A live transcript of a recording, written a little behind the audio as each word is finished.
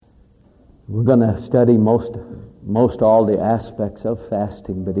We're going to study most all the aspects of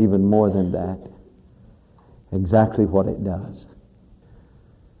fasting, but even more than that, exactly what it does.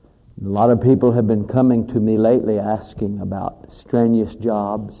 A lot of people have been coming to me lately asking about strenuous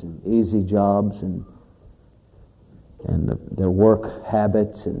jobs and easy jobs and their work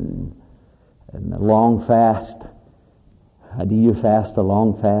habits and the long fast. How do you fast a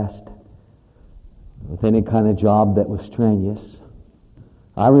long fast with any kind of job that was strenuous?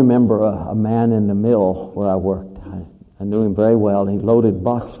 I remember a man in the mill where I worked. I knew him very well. He loaded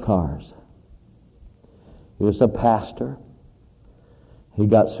boxcars. He was a pastor. He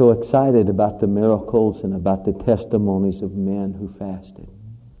got so excited about the miracles and about the testimonies of men who fasted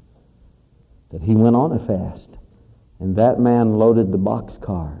that he went on a fast. And that man loaded the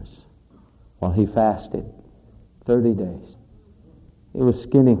boxcars while he fasted 30 days. He was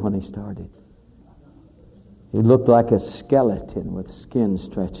skinny when he started. He looked like a skeleton with skin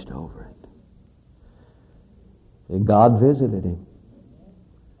stretched over it. And God visited him.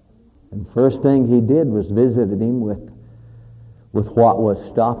 And first thing he did was visited him with what was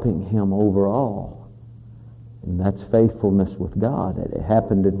stopping him overall. And that's faithfulness with God. It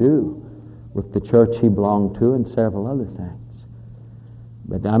happened to do with the church he belonged to and several other things.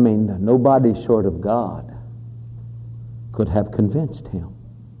 But I mean, nobody short of God could have convinced him.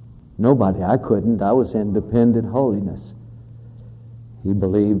 Nobody. I couldn't. I was in dependent holiness. He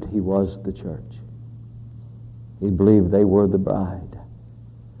believed he was the church. He believed they were the bride.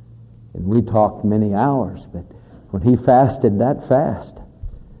 And we talked many hours, but when he fasted that fast,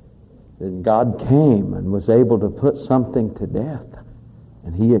 then God came and was able to put something to death,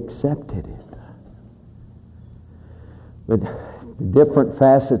 and he accepted it. But the different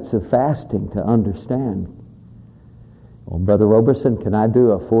facets of fasting to understand. Well, Brother Roberson, can I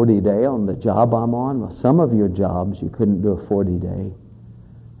do a 40-day on the job I'm on? Well, some of your jobs you couldn't do a 40-day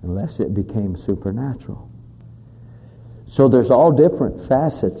unless it became supernatural. So there's all different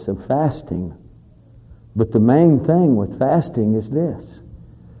facets of fasting. But the main thing with fasting is this.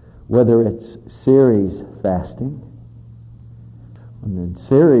 Whether it's series fasting, and then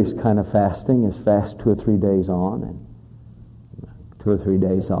series kind of fasting is fast 2 or 3 days on and 2 or 3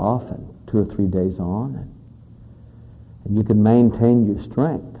 days off and 2 or 3 days on, and you can maintain your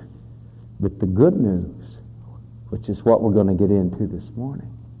strength. But the good news, which is what we're going to get into this morning,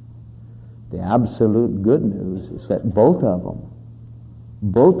 the absolute good news is that both of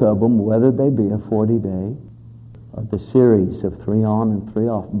them, whether they be a 40-day or the series of 3 on and 3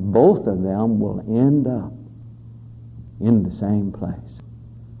 off, both of them will end up in the same place.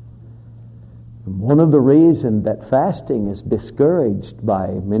 And one of the reasons that fasting is discouraged by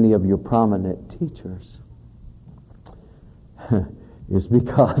many of your prominent teachers is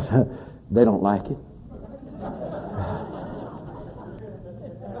because they don't like it.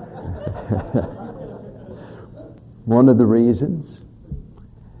 One of the reasons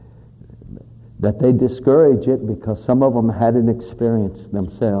that they discourage it because some of them had an experience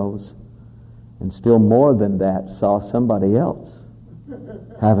themselves, and still more than that, saw somebody else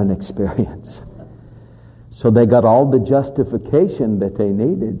have an experience. So they got all the justification that they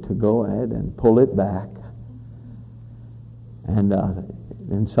needed to go ahead and pull it back.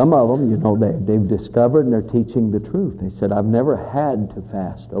 And some of them, they've discovered and they're teaching the truth. They said, I've never had to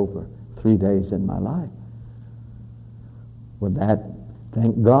fast over 3 days in my life. Well,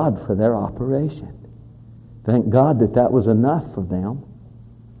 thank God for their operation. Thank God that was enough for them.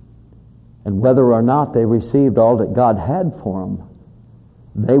 And whether or not they received all that God had for them,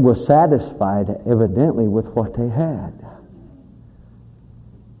 they were satisfied evidently with what they had.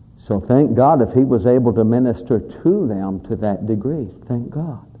 So thank God if he was able to minister to them to that degree. Thank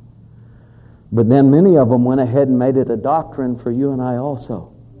God. But then many of them went ahead and made it a doctrine for you and I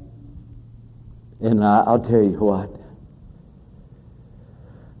also. And I'll tell you what,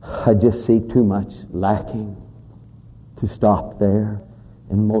 I just see too much lacking to stop there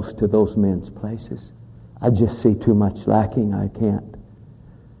in most of those men's places. I just see too much lacking. I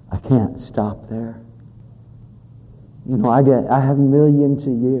can't stop there. I have millions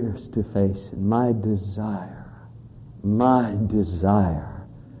of years to face, and my desire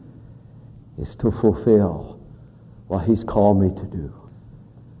is to fulfill what he's called me to do.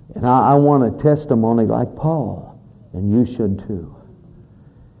 And I want a testimony like Paul, and you should too.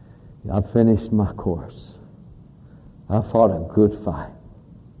 I've finished my course. I've fought a good fight.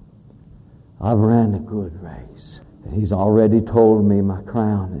 I've ran a good race. And he's already told me my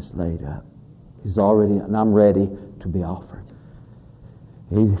crown is laid up. And I'm ready to be offered.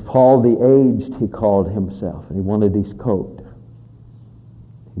 Paul the aged, he called himself, and he wanted his coat.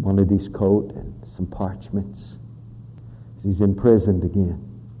 He wanted his coat and some parchments. He's imprisoned again.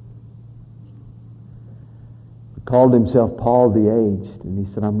 He called himself Paul the Aged, and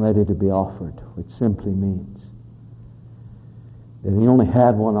he said, I'm ready to be offered, which simply means that he only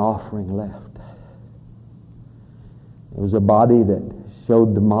had one offering left. It was a body that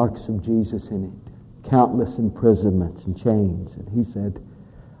showed the marks of Jesus in it, countless imprisonments and chains. And he said,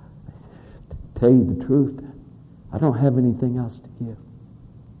 to tell you the truth, I don't have anything else to give.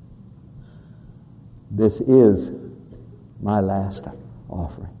 This is my last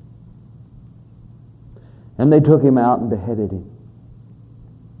offering. And they took him out and beheaded him.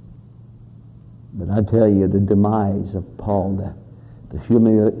 But I tell you, the demise of Paul, the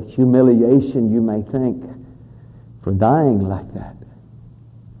humiliation you may think for dying like that.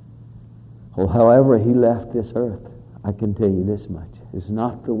 Well, however he left this earth, I can tell you this much, is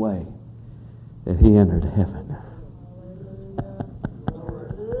not the way that he entered heaven.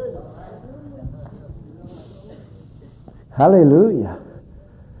 Hallelujah.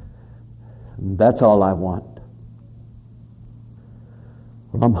 That's all I want.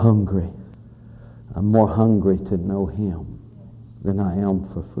 Well, I'm hungry. I'm more hungry to know Him than I am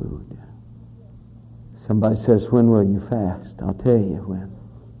for food. Somebody says, when will you fast? I'll tell you when.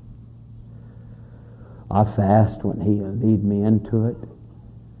 I fast when He'll lead me into it.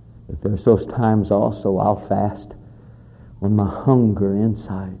 But there's those times also I'll fast when my hunger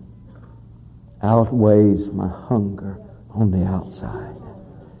inside outweighs my hunger on the outside.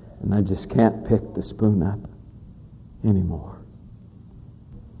 And I just can't pick the spoon up anymore.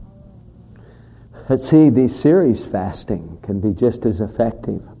 Let's see, these series fasting can be just as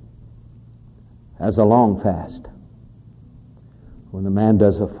effective as a long fast. When a man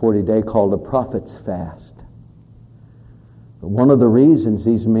does a 40-day called a prophet's fast. But one of the reasons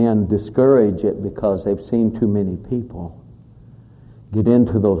these men discourage it because they've seen too many people get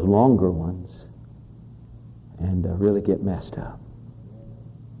into those longer ones and really get messed up.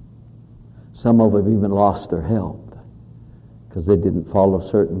 Some of them have even lost their health because they didn't follow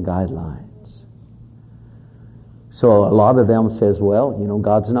certain guidelines. So a lot of them says, well,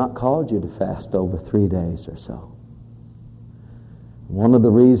 God's not called you to fast over 3 days or so. One of the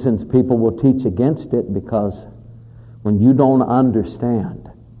reasons people will teach against it because when you don't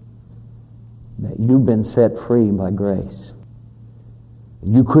understand that you've been set free by grace,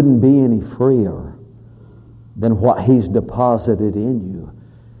 you couldn't be any freer than what He's deposited in you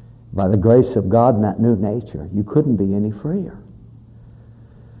by the grace of God and that new nature. You couldn't be any freer.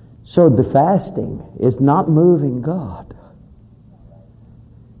 So the fasting is not moving God.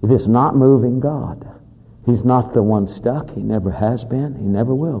 It is not moving God. He's not the one stuck. He never has been. He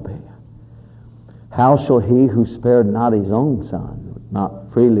never will be. How shall He who spared not His own Son,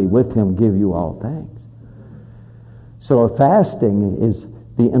 not freely with Him give you all things? So fasting is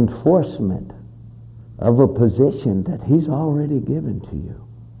the enforcement of a position that He's already given to you.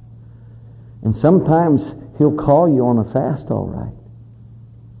 And sometimes He'll call you on a fast, all right.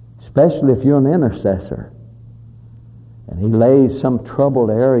 Especially if you're an intercessor. And He lays some troubled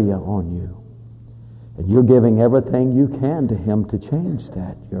area on you. And you're giving everything you can to Him to change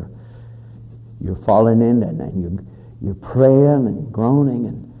that. You're falling in and you're praying and groaning,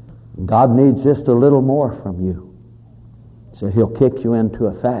 and God needs just a little more from you. So He'll kick you into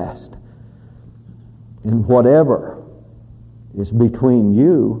a fast. And whatever is between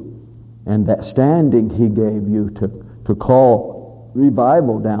you and that standing He gave you to call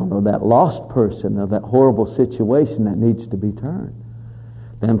revival down, or that lost person, or that horrible situation that needs to be turned,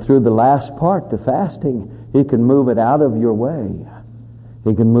 then through the last part, the fasting, He can move it out of your way.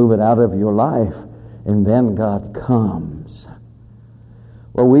 He can move it out of your life, and then God comes.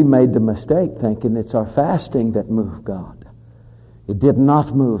 Well, we made the mistake thinking it's our fasting that moved God. It did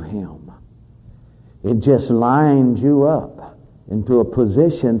not move Him. It just lined you up into a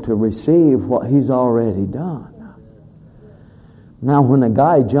position to receive what He's already done. Now, when a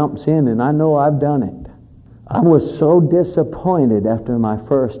guy jumps in, and I know I've done it, I was so disappointed after my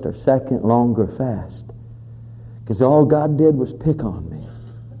first or second longer fast because all God did was pick on me.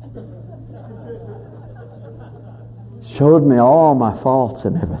 Showed me all my faults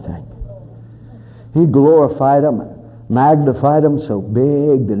and everything. He glorified them and magnified them so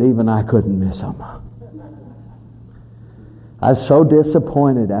big that even I couldn't miss them. I was so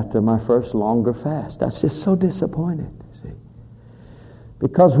disappointed after my first longer fast. I was just so disappointed, see.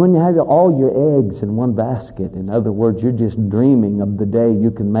 Because when you have all your eggs in one basket, in other words, you're just dreaming of the day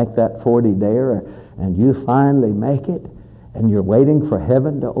you can make that 40-dayer, and you finally make it, and you're waiting for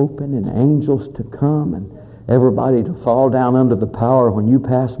heaven to open and angels to come and everybody to fall down under the power when you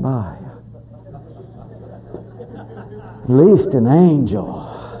pass by. At least an angel,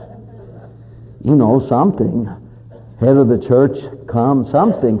 something. head of the church come,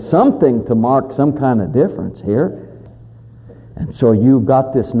 something to mark some kind of difference here. And so you've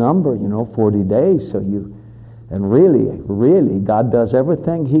got this number, 40 days. And really, God does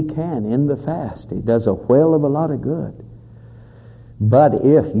everything He can in the fast. He does a whale of a lot of good. But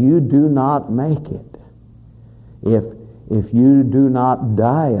if you do not make it, if you do not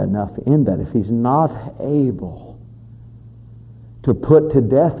die enough in that, if He's not able to put to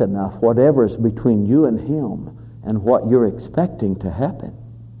death enough whatever is between you and Him and what you're expecting to happen,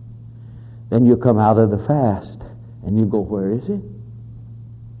 then you come out of the fast and you go, where is it?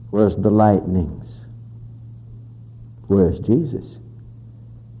 Where's the lightnings? Where's Jesus?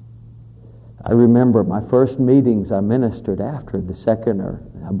 I remember my first meetings I ministered after the second, or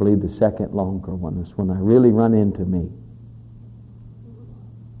I believe the second longer one, was when I really run into me.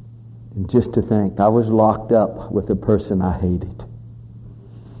 And just to think, I was locked up with a person I hated.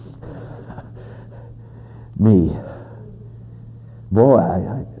 Me.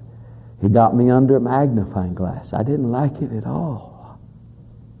 Boy, he got me under a magnifying glass. I didn't like it at all.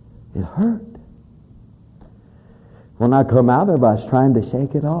 It hurt. When I come out of it, I was trying to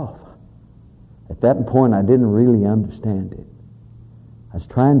shake it off. At that point, I didn't really understand it. I was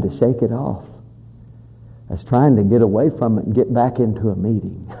trying to shake it off. I was trying to get away from it and get back into a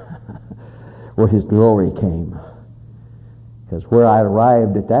meeting where His glory came. Because where I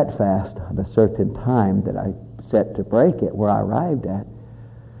arrived at that fast, at a certain time that I set to break it, where I arrived at,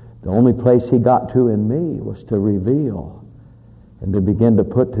 the only place He got to in me was to reveal and to begin to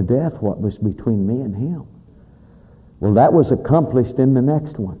put to death what was between me and Him. Well, that was accomplished in the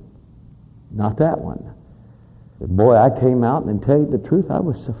next one. Not that one. But boy, I came out, and to tell you the truth, I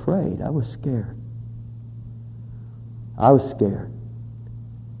was afraid. I was scared. I was scared.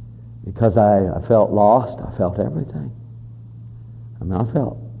 Because I felt lost. I felt everything. I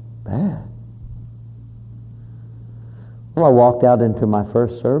felt bad. Well, I walked out into my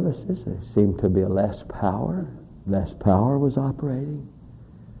first services. There seemed to be less power. Less power was operating.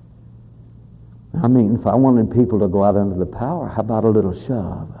 I mean, if I wanted people to go out under the power, how about a little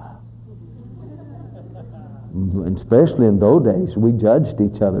shove? And especially in those days, we judged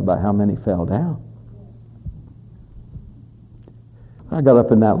each other by how many fell down. I got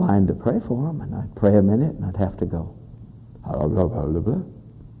up in that line to pray for them, and I'd pray a minute, and I'd have to go.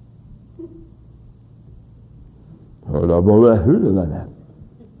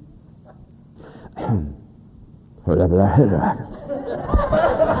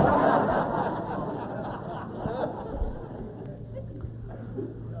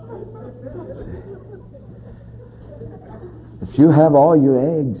 If you have all your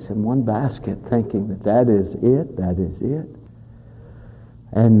eggs in one basket thinking that is it,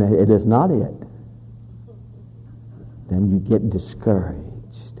 and it is not it, then you get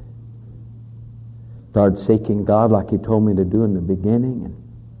discouraged. Start seeking God like He told me to do in the beginning,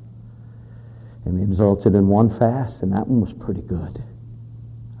 and it resulted in one fast, and that one was pretty good.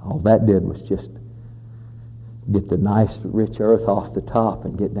 All that did was just get the nice, rich earth off the top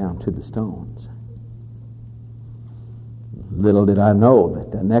and get down to the stones. Little did I know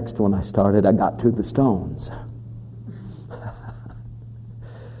that the next one I started, I got to the stones.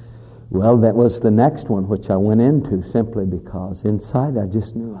 Well, that was the next one which I went into simply because inside I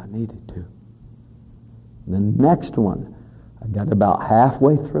just knew I needed to. The next one, I got about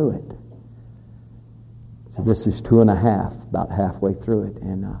halfway through it. So this is 2.5, about halfway through it.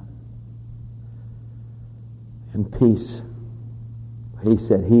 And in peace, He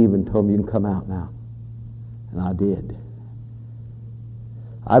said, He even told me, you can come out now. And I did.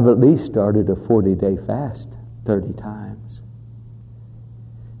 I've at least started a 40-day fast 30 times.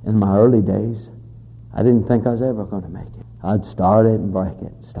 In my early days, I didn't think I was ever going to make it. I'd start it and break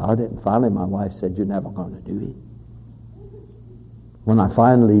it, start it, and finally my wife said, you're never going to do it. When I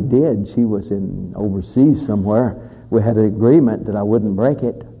finally did, she was in overseas somewhere. We had an agreement that I wouldn't break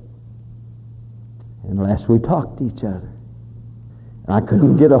it unless we talked to each other. And I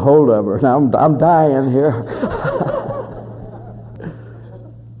couldn't get a hold of her. Now I'm dying here.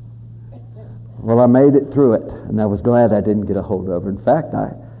 Well, I made it through it, and I was glad I didn't get a hold of her. In fact,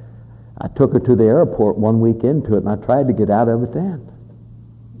 I took her to the airport 1 week into it, and I tried to get out of it then.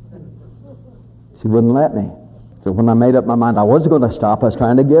 She wouldn't let me. So when I made up my mind I was going to stop, I was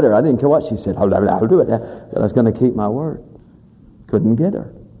trying to get her. I didn't care what she said. I'll do it. But I was going to keep my word. Couldn't get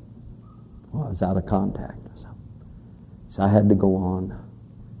her. Well, I was out of contact. So I had to go on.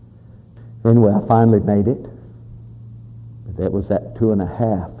 Anyway, I finally made it. But that was that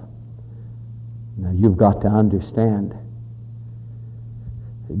 2.5. Now you've got to understand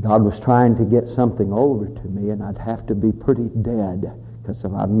that God was trying to get something over to me, and I'd have to be pretty dead Because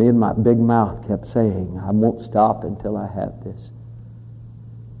me and my big mouth kept saying, I won't stop until I have this.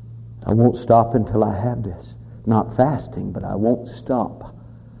 I won't stop until I have this. Not fasting, but I won't stop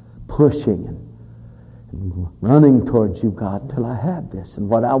pushing and running towards you, God, until I have this. And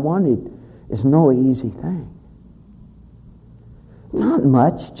what I wanted is no easy thing. Not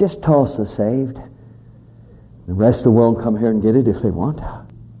much, just Tulsa saved. The rest of the world can come here and get it if they want.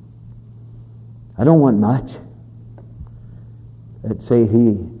 I don't want much. Let's say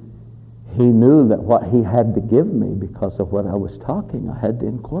he knew that what he had to give me because of what I was talking, I had to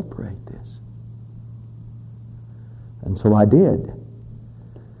incorporate this. And so I did.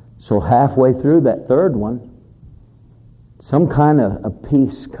 So halfway through that third one, some kind of a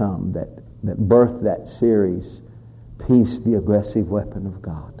peace come that birthed that series, Peace, the Aggressive Weapon of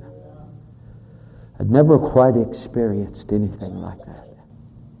God. I'd never quite experienced anything like that.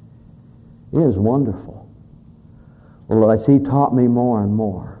 It is wonderful. Well, as he taught me more and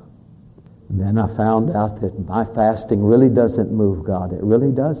more, then I found out that my fasting really doesn't move God. It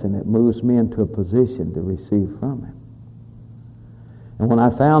really doesn't. It moves me into a position to receive from Him. And when I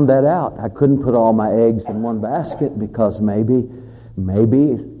found that out, I couldn't put all my eggs in one basket, because maybe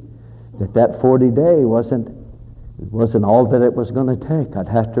that 40 day wasn't all that it was going to take. I'd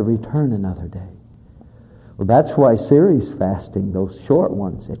have to return another day. Well, that's why series fasting, those short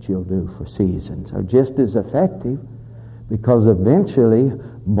ones that you'll do for seasons, are just as effective, because eventually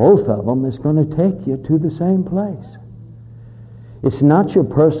both of them is going to take you to the same place. It's not your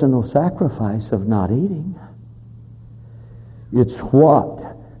personal sacrifice of not eating. It's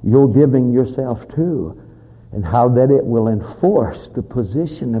what you're giving yourself to, and how that it will enforce the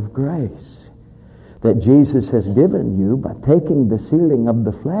position of grace that Jesus has given you by taking the sealing of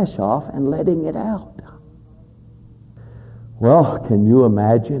the flesh off and letting it out. Well, can you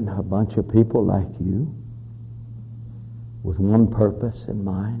imagine a bunch of people like you with one purpose in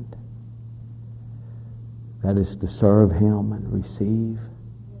mind? That is to serve Him and receive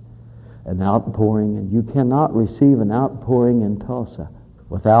an outpouring. And you cannot receive an outpouring in Tulsa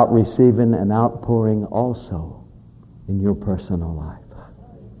without receiving an outpouring also in your personal life.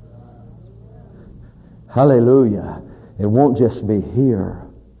 Hallelujah. It won't just be here.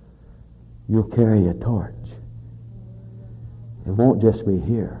 You'll carry a torch. It won't just be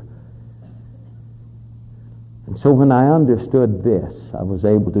here. And so when I understood this, I was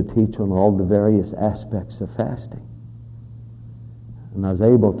able to teach on all the various aspects of fasting. And I was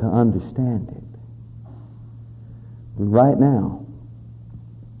able to understand it. But right now,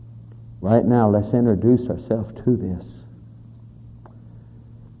 let's introduce ourselves to this.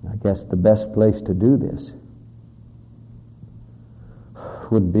 I guess the best place to do this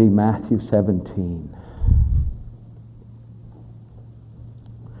would be Matthew 17.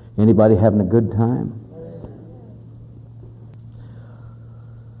 Anybody having a good time?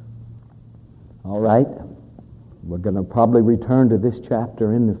 All right. We're going to probably return to this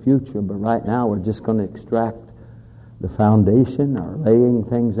chapter in the future, but right now we're just going to extract the foundation, or laying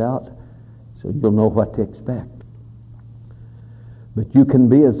things out, so you'll know what to expect. But you can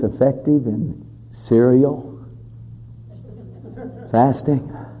be as effective in cereal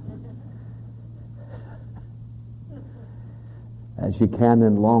fasting as you can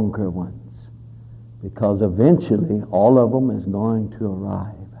in longer ones, because eventually all of them is going to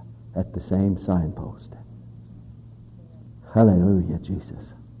arrive at the same signpost. Hallelujah,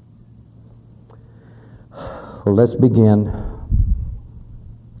 Jesus. Well, let's begin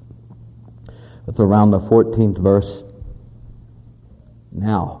with around the 14th verse.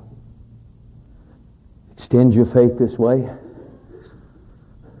 Now, extend your faith this way.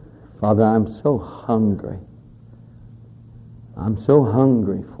 Father, I'm so hungry. I'm so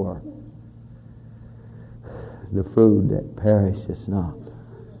hungry for the food that perishes not.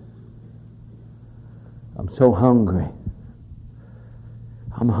 I'm so hungry.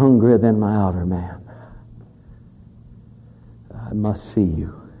 I'm hungrier than my outer man. I must see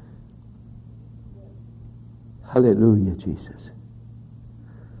you. Hallelujah, Jesus.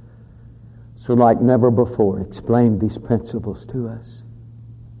 So like never before, explain these principles to us.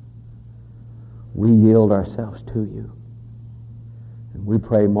 We yield ourselves to you. And we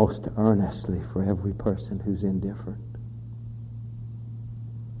pray most earnestly for every person who's indifferent.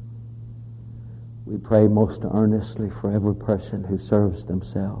 We pray most earnestly for every person who serves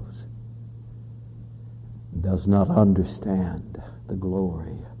themselves, does not understand the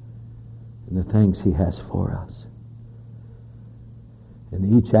glory and the things He has for us.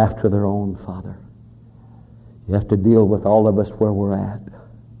 And each after their own, Father. You have to deal with all of us where we're at.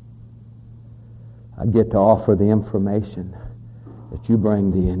 I get to offer the information that you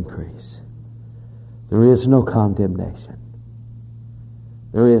bring the increase. There is no condemnation.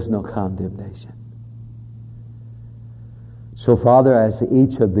 There is no condemnation. So, Father, as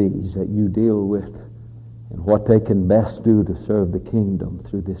each of these that you deal with and what they can best do to serve the kingdom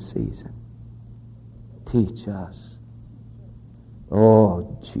through this season, teach us.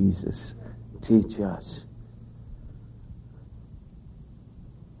 Oh, Jesus, teach us.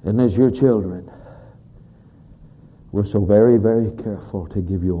 And as your children, we're so very, very careful to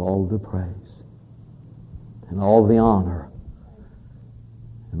give you all the praise and all the honor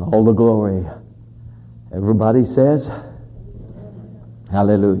and all the glory. Everybody says,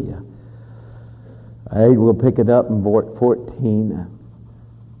 hallelujah. All right, we'll pick it up in 14.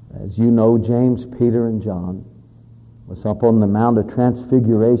 As you know, James, Peter, and John was up on the Mount of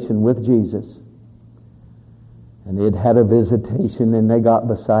Transfiguration with Jesus. And they had had a visitation, and they got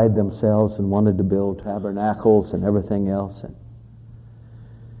beside themselves and wanted to build tabernacles and everything else. And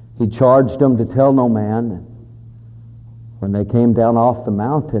he charged them to tell no man. And when they came down off the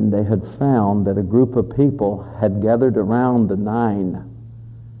mountain, they had found that a group of people had gathered around the 9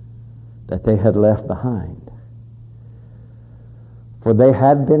 that they had left behind. For they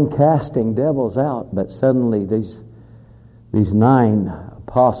had been casting devils out, but suddenly these 9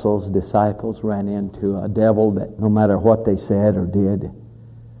 apostles, disciples, ran into a devil that no matter what they said or did,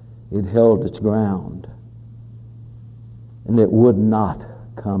 it held its ground. And it would not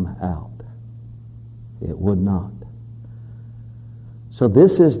come out. It would not. So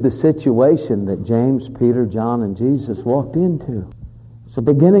this is the situation that James, Peter, John, and Jesus walked into. So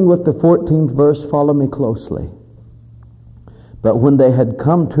beginning with the 14th verse, follow me closely. But when they had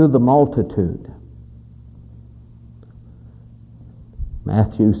come to the multitude,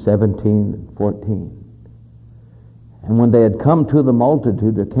 Matthew 17 and 14. And when they had come to the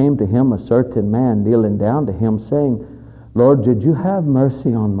multitude, there came to him a certain man kneeling down to him, saying, Lord, did you have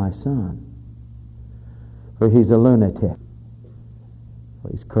mercy on my son? For he's a lunatic.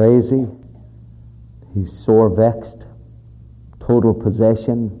 He's crazy. He's sore vexed. Total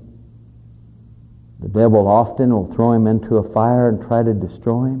possession. The devil often will throw him into a fire and try to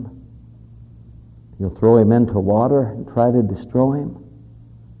destroy him. He'll throw him into water and try to destroy him.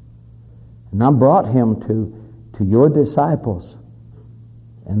 And I brought him to your disciples,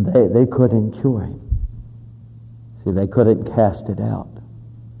 and they couldn't cure him. See, they couldn't cast it out.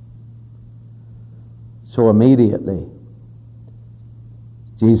 So immediately,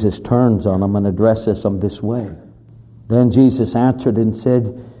 Jesus turns on them and addresses them this way. Then Jesus answered and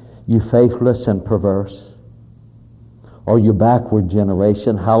said, You faithless and perverse, or you backward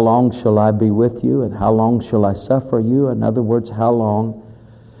generation, how long shall I be with you, and how long shall I suffer you? In other words, how long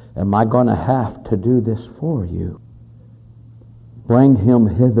am I going to have to do this for you? Bring him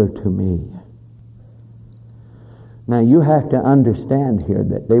hither to me. Now you have to understand here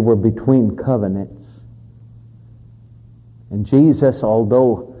that they were between covenants. And Jesus,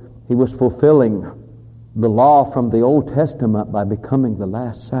 although he was fulfilling the law from the Old Testament by becoming the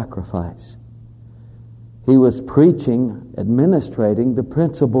last sacrifice, he was preaching, administrating the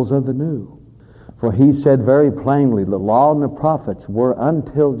principles of the new. For he said very plainly, the law and the prophets were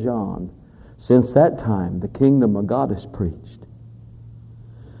until John. Since that time, the kingdom of God is preached.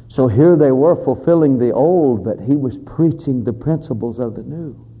 So here they were fulfilling the old, but he was preaching the principles of the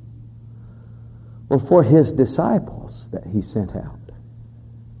new. Well, for his disciples that he sent out,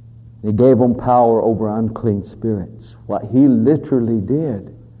 he gave them power over unclean spirits. What he literally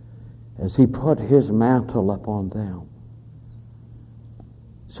did is he put his mantle upon them.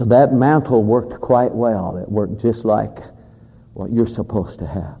 So that mantle worked quite well. It worked just like what you're supposed to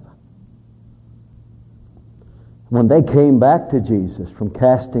have. When they came back to Jesus from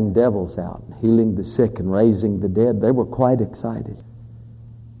casting devils out, healing the sick and raising the dead, they were quite excited.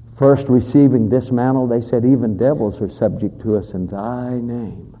 First receiving this mantle, they said, even devils are subject to us in thy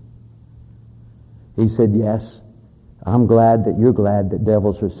name. He said, yes, I'm glad that you're glad that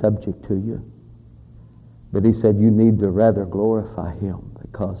devils are subject to you. But he said, you need to rather glorify him,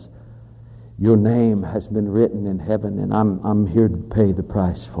 because your name has been written in heaven, and I'm here to pay the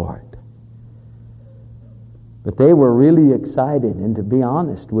price for it. But they were really excited, and to be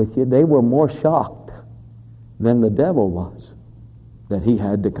honest with you, they were more shocked than the devil was that he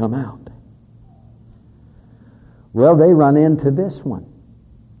had to come out. Well, they run into this one.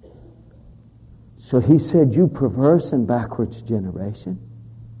 So he said, you perverse and backwards generation,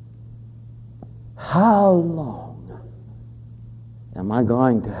 how long am I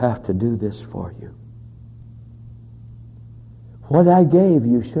going to have to do this for you? What I gave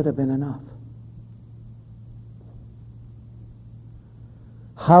you should have been enough.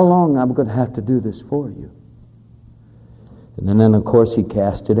 How long am I going to have to do this for you? And then, of course, he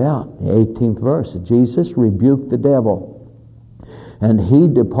cast it out. The 18th verse, Jesus rebuked the devil. And he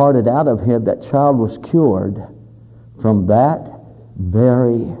departed out of him, that child was cured from that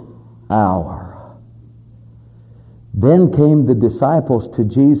very hour. Then came the disciples to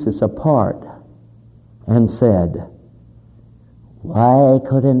Jesus apart and said, "Why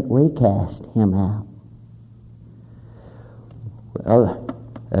couldn't we cast him out?" Well,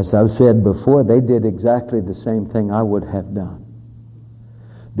 as I've said before, they did exactly the same thing I would have done.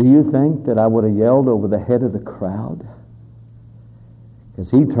 Do you think that I would have yelled over the head of the crowd? Because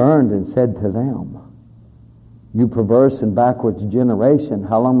he turned and said to them, "You perverse and backwards generation,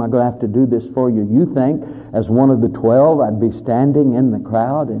 how long am I going to have to do this for you?" You think, as one of the 12, I'd be standing in the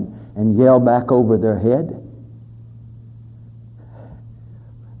crowd and yell back over their head?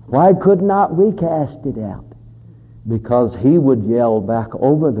 Why could not we cast it out? Because he would yell back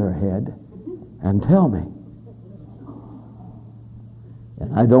over their head and tell me.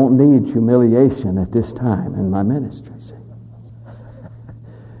 And I don't need humiliation at this time in my ministry.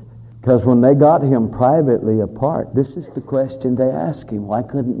 Because when they got him privately apart, this is the question they asked him: "Why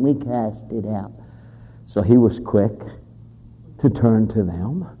couldn't we cast it out?" So he was quick to turn to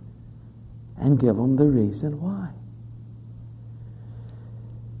them and give them the reason why.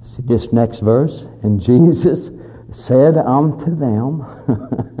 See this next verse? "And Jesus said unto them,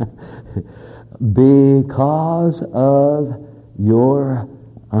 because of your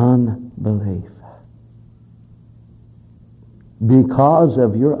unbelief." Because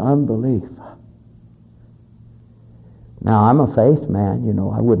of your unbelief. Now, I'm a faith man, you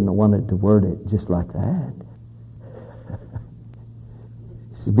know. I wouldn't have wanted to word it just like that.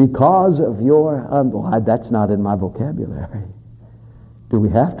 Because of your unbelief. That's not in my vocabulary. Do we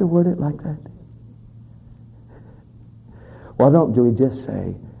have to word it like that? Why don't we just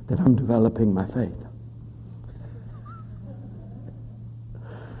say that I'm developing my faith?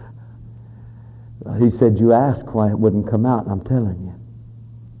 He said, "You ask why it wouldn't come out." I'm telling you.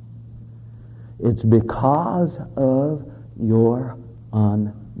 It's because of your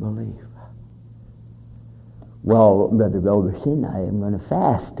unbelief. "Well, Brother Roberson, I am going to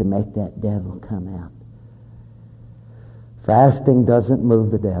fast to make that devil come out." Fasting doesn't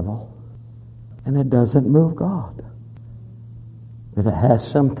move the devil, and it doesn't move God. But it has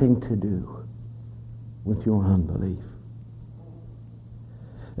something to do with your unbelief.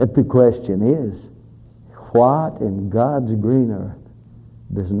 If the question is, what in God's green earth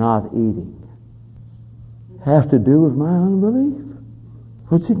does not eating have to do with my unbelief?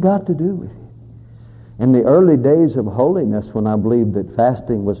 What's it got to do with it? In the early days of holiness, when I believed that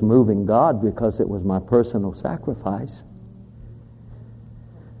fasting was moving God because it was my personal sacrifice,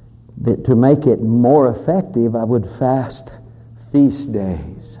 that to make it more effective, I would fast feast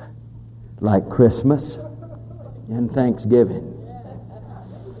days like Christmas and Thanksgiving.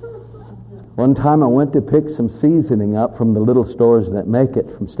 One time I went to pick some seasoning up from the little stores that make it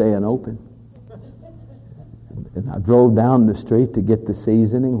from staying open. And I drove down the street to get the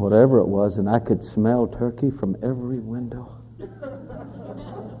seasoning, whatever it was, and I could smell turkey from every window.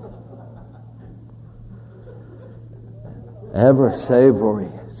 Every savory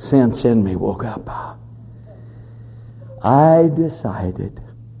sense in me woke up. I decided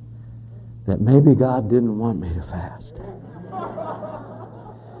that maybe God didn't want me to fast.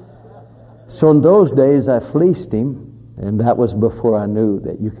 So in those days I fleeced him, and that was before I knew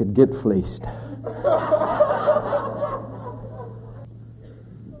that you could get fleeced.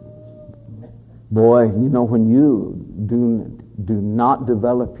 Boy, you know, when you do not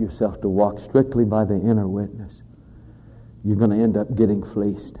develop yourself to walk strictly by the inner witness, you're going to end up getting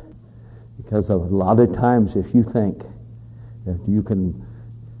fleeced. Because a lot of times if you think that you can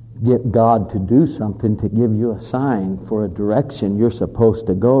get God to do something to give you a sign for a direction you're supposed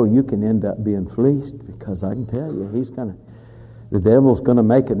to go, you can end up being fleeced, because I can tell you, the devil's going to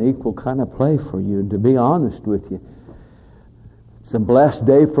make an equal kind of play for you. And to be honest with you, it's a blessed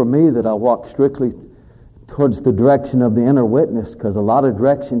day for me that I walk strictly towards the direction of the inner witness, because a lot of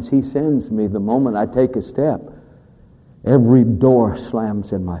directions he sends me, the moment I take a step, every door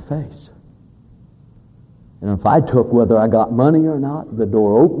slams in my face. And if I took whether I got money or not, the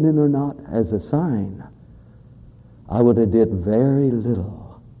door opening or not, as a sign, I would have did very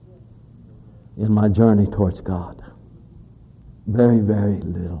little in my journey towards God. Very, very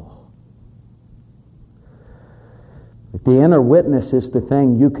little. But the inner witness is the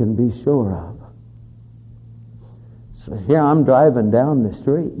thing you can be sure of. So here I'm driving down the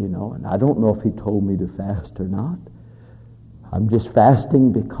street, you know, and I don't know if he told me to fast or not. I'm just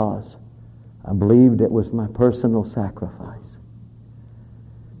fasting because I believed it was my personal sacrifice.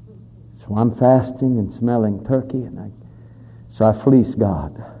 So I'm fasting and smelling turkey, and I fleeced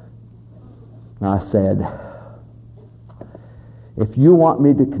God. And I said, if you want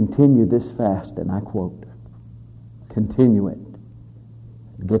me to continue this fast, and I quote, continue it.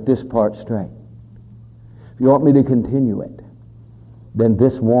 Get this part straight. If you want me to continue it, then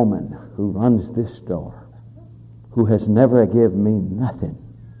this woman who runs this store, who has never given me nothing,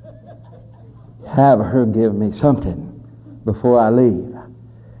 have her give me something before I leave.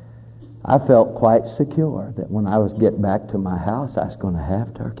 I felt quite secure that when I was getting back to my house, I was going to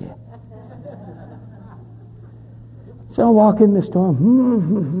have turkey. So I walk in the store,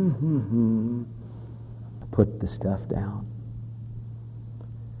 put the stuff down.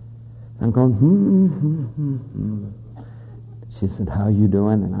 I'm going, She said, how are you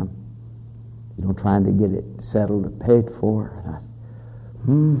doing? And I'm, trying to get it settled and paid for. And I,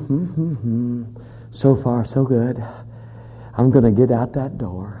 so far, so good. I'm going to get out that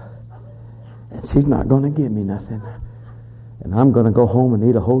door. And she's not going to give me nothing. And I'm going to go home and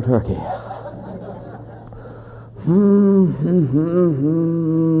eat a whole turkey.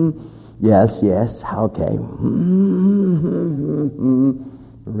 Yes, okay.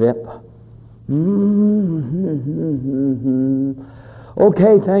 Rip.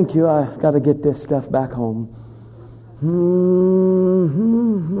 Okay, thank you. I've got to get this stuff back home.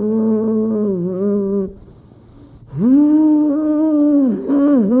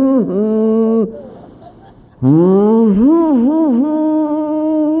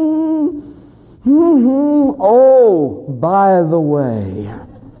 Oh, by the way,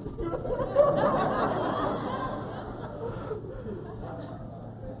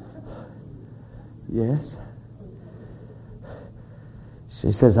 yes,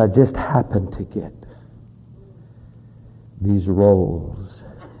 she says, I just happened to get these rolls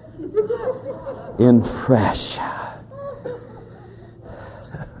in fresh.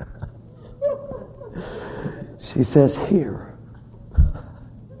 She says, here,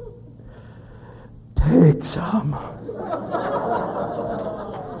 take some.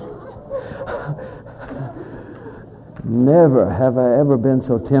 Never have I ever been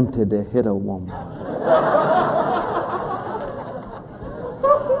so tempted to hit a woman.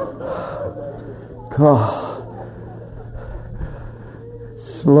 God.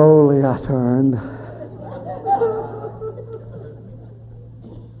 Slowly I turned.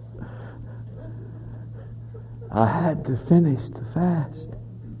 I had to finish the fast.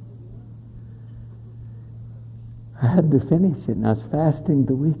 I had to finish it, and I was fasting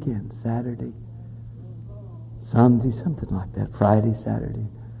the weekend, Saturday, Sunday, something like that, Friday, Saturday,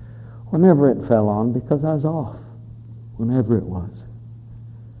 whenever it fell on, because I was off, whenever it was.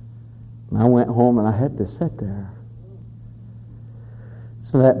 And I went home and I had to sit there.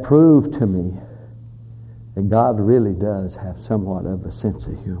 So that proved to me that God really does have somewhat of a sense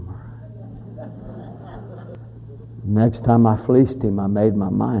of humor. Next time I fleeced him, I made my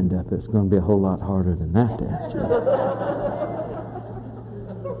mind up. It's going to be a whole lot harder than that to answer.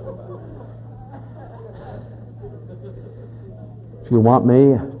 If you want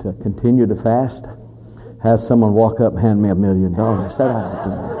me to continue to fast, have someone walk up and hand me $1 million. That ought to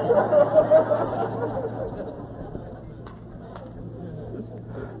do it.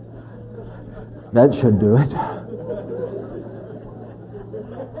 That should do it.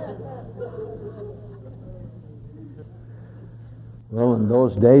 Well, in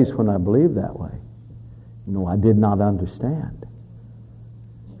those days when I believed that way, I did not understand.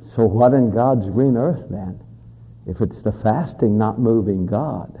 So what in God's green earth then? If it's the fasting not moving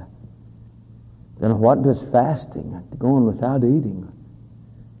God, then what does fasting, going without eating,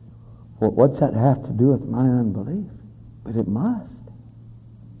 what's that have to do with my unbelief? But it must.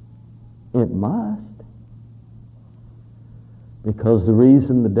 It must. Because the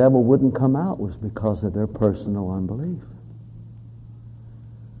reason the devil wouldn't come out was because of their personal unbelief.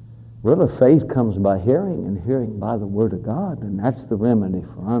 Well, if faith comes by hearing and hearing by the Word of God, then that's the remedy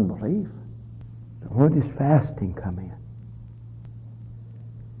for unbelief. Where does fasting come in?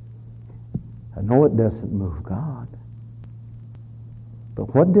 I know it doesn't move God.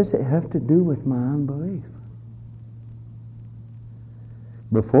 But what does it have to do with my unbelief?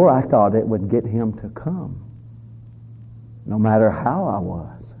 Before I thought it would get him to come, no matter how I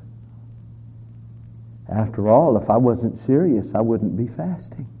was. After all, if I wasn't serious, I wouldn't be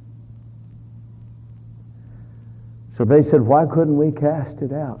fasting. So they said, why couldn't we cast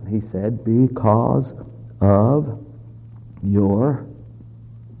it out? He said, because of your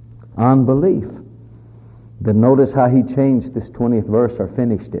unbelief. Then notice how he changed this 20th verse, or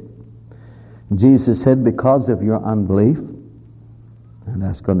finished it. Jesus said, because of your unbelief, and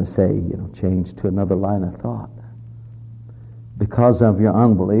that's going to say, change to another line of thought. Because of your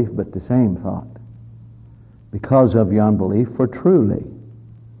unbelief, but the same thought. Because of your unbelief, for truly.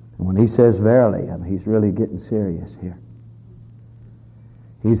 And when he says verily, he's really getting serious here.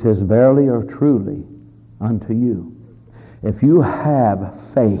 He says, verily or truly unto you, if you have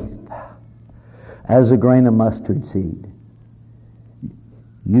faith as a grain of mustard seed,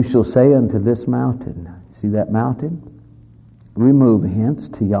 you shall say unto this mountain, see that mountain? Remove hence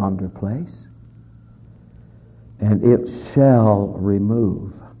to yonder place, and it shall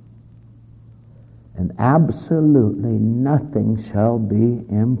remove. And absolutely nothing shall be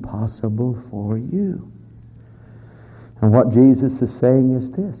impossible for you. And what Jesus is saying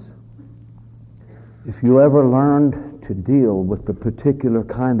is this. If you ever learned to deal with the particular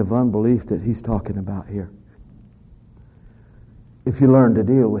kind of unbelief that he's talking about here, if you learn to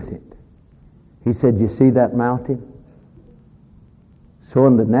deal with it, he said, you see that mountain? So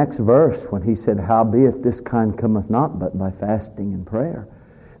in the next verse, when he said, howbeit this kind cometh not but by fasting and prayer,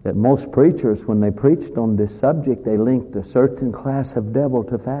 that most preachers, when they preached on this subject, they linked a certain class of devil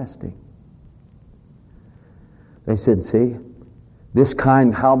to fasting. They said, see, this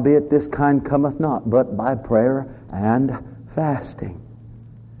kind, howbeit this kind cometh not but by prayer and fasting.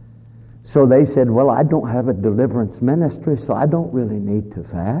 So they said, well, I don't have a deliverance ministry, so I don't really need to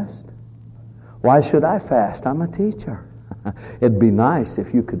fast. Why should I fast? I'm a teacher. It'd be nice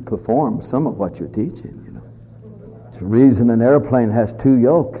if you could perform some of what you're teaching, you know. It's the reason an airplane has two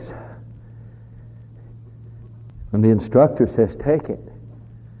yokes. When the instructor says, take it,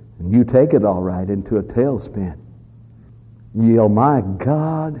 and you take it all right into a tailspin, you yell, my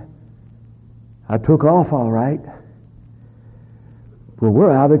God, I took off all right. Well,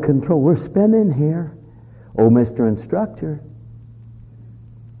 we're out of control. We're spinning here. Oh, Mr. Instructor,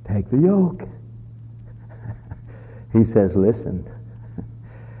 take the yoke. He says, listen,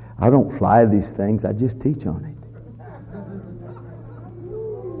 I don't fly these things. I just teach on it.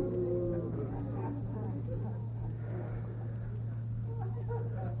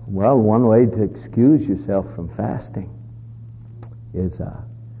 Well, one way to excuse yourself from fasting is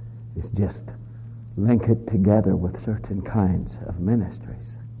just link it together with certain kinds of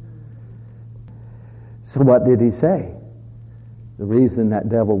ministries. So what did he say? The reason that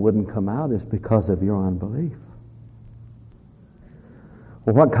devil wouldn't come out is because of your unbelief.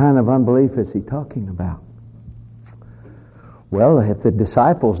 Well, what kind of unbelief is he talking about? Well, if the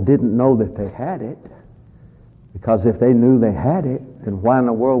disciples didn't know that they had it, because if they knew they had it, then why in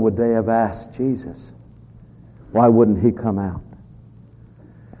the world would they have asked Jesus? Why wouldn't he come out?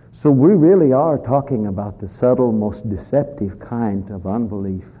 So we really are talking about the subtle, most deceptive kind of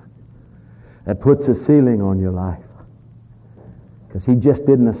unbelief that puts a ceiling on your life. Because he just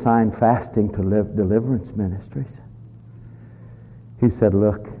didn't assign fasting to deliverance ministries. He said,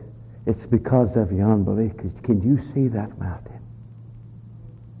 look, it's because of your unbelief. Can you see that mountain?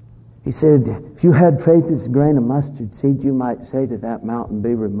 He said, if you had faith as a grain of mustard seed, you might say to that mountain,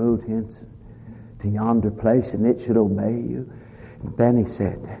 be removed hence to yonder place, and it should obey you. And then he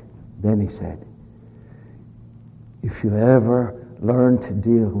said, if you ever learn to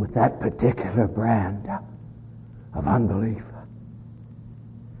deal with that particular brand of unbelief,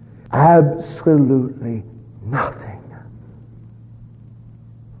 absolutely nothing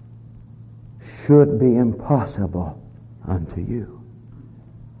should be impossible unto you.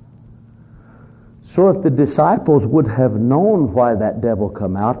 So if the disciples would have known why that devil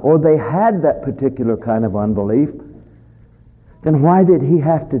come out, or they had that particular kind of unbelief, then why did he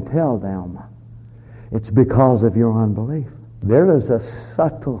have to tell them? It's because of your unbelief. There is a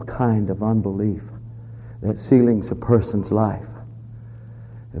subtle kind of unbelief that ceilings a person's life,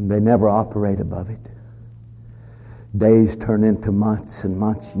 and they never operate above it. Days turn into months and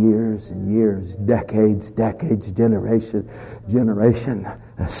months, years and years, decades, generation,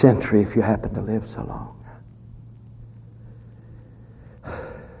 a century if you happen to live so long.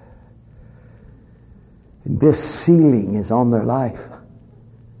 And this ceiling is on their life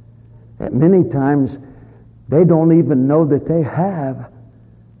that many times they don't even know that they have,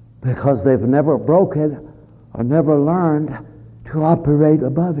 because they've never broke it or never learned to operate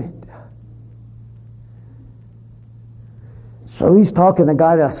above it. So he's talking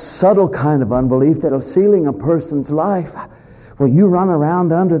about a subtle kind of unbelief that'll ceiling a person's life. Well, you run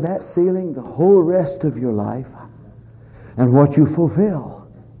around under that ceiling the whole rest of your life, and what you fulfill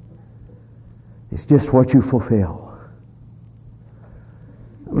is just what you fulfill.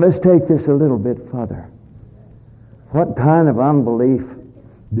 Let's take this a little bit further. What kind of unbelief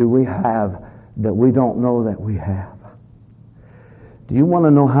do we have that we don't know that we have? Do you want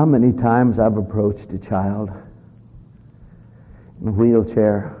to know how many times I've approached a child in a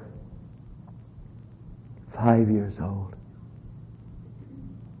wheelchair, 5 years old,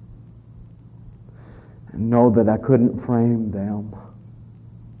 and know that I couldn't frame them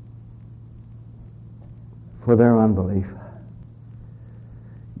for their unbelief?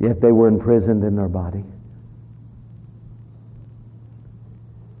 Yet they were imprisoned in their body.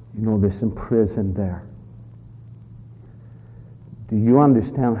 You know, they're imprisoned there. Do you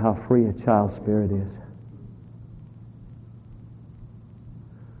understand how free a child's spirit is?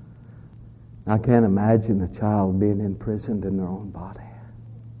 I can't imagine a child being imprisoned in their own body.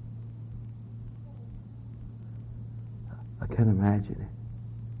 I can't imagine it.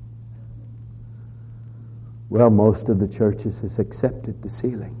 Well, most of the churches has accepted the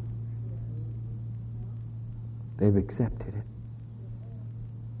sealing. They've accepted it.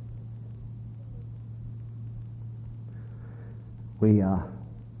 We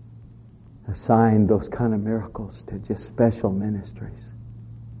assign those kind of miracles to just special ministries.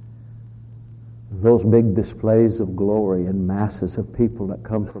 Those big displays of glory and masses of people that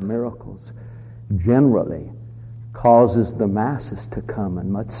come for miracles generally causes the masses to come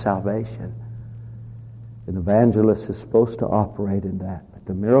and much salvation. An evangelist is supposed to operate in that. But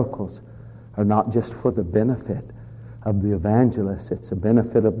the miracles are not just for the benefit of the evangelist. It's the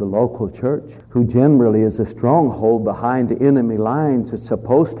benefit of the local church, who generally is a stronghold behind enemy lines. It's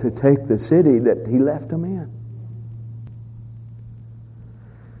supposed to take the city that he left them in.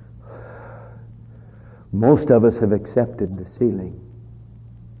 Most of us have accepted the sealing.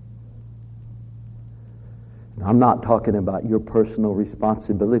 I'm not talking about your personal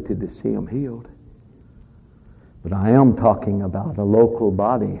responsibility to see them healed. But I am talking about a local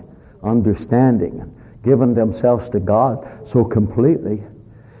body understanding and giving themselves to God so completely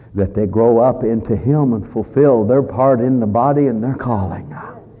that they grow up into Him and fulfill their part in the body and their calling.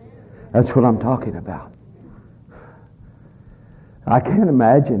 That's what I'm talking about. I can't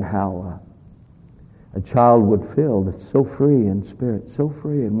imagine how a child would feel that's so free in spirit, so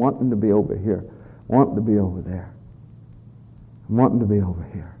free and wanting to be over here, wanting to be over there, wanting to be over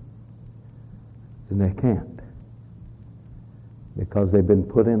here. And they can't, because they've been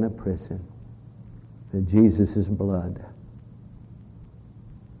put in a prison that Jesus' blood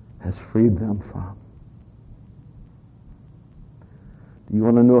has freed them from. Do you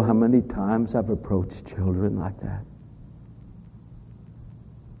want to know how many times I've approached children like that?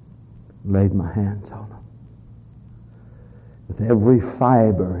 Laid my hands on them. With every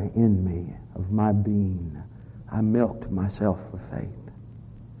fiber in me of my being, I milked myself for faith.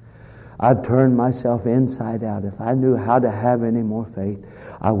 I turned myself inside out. If I knew how to have any more faith,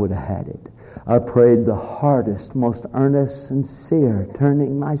 I would have had it. I prayed the hardest, most earnest, sincere,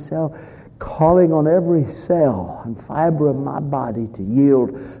 turning myself, calling on every cell and fiber of my body to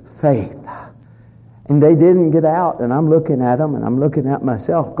yield faith. And they didn't get out, and I'm looking at them, and I'm looking at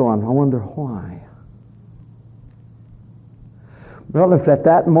myself going, I wonder why. Well, if at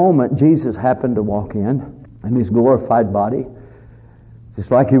that moment Jesus happened to walk in His glorified body, just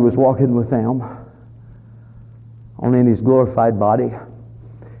like He was walking with them, only in His glorified body,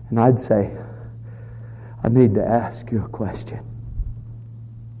 and I'd say, I need to ask you a question.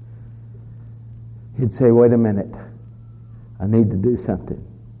 He'd say, wait a minute, I need to do something.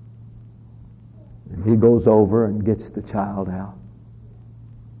 And he goes over and gets the child out.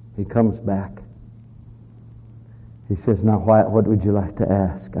 He comes back. He says, now what would you like to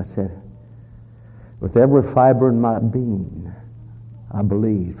ask? I said, with every fiber in my being, I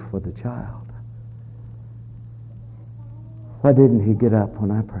believed for the child. Why didn't he get up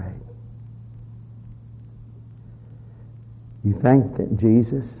when I prayed? You think that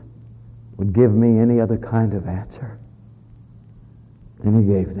Jesus would give me any other kind of answer than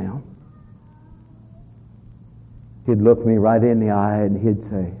He gave them? He'd look me right in the eye and He'd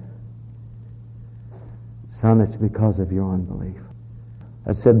say, son, it's because of your unbelief.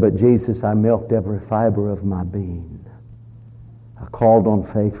 I said, but Jesus, I milked every fiber of my being. I called on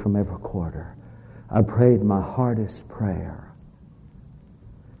faith from every quarter. I prayed my hardest prayer.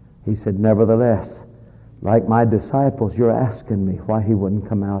 He said, nevertheless, like my disciples, you're asking me why He wouldn't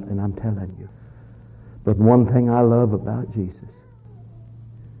come out, and I'm telling you. But one thing I love about Jesus,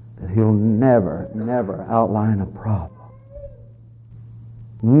 that He'll never outline a problem.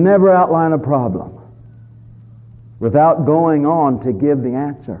 Never outline a problem without going on to give the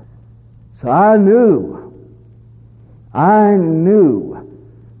answer. So I knew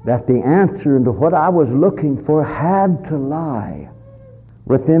that the answer to what I was looking for had to lie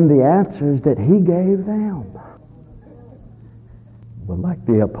within the answers that He gave them. Well, like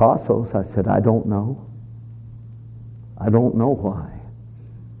the apostles, I said, I don't know. I don't know why.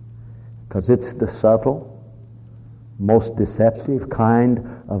 Because it's the subtle, most deceptive kind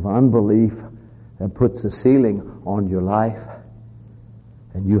of unbelief that puts a ceiling on your life,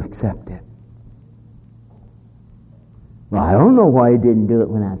 and you accept it. Well, I don't know why He didn't do it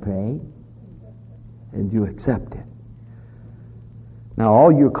when I prayed. And you accept it. Now,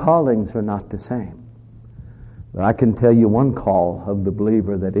 all your callings are not the same. But I can tell you one call of the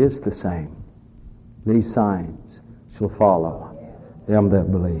believer that is the same. These signs shall follow them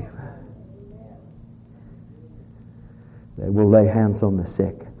that believe. They will lay hands on the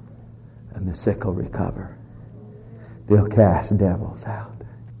sick, and the sick will recover. They'll cast devils out.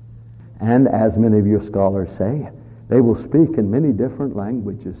 And as many of your scholars say, they will speak in many different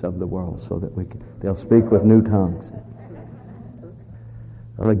languages of the world so that they'll speak with new tongues.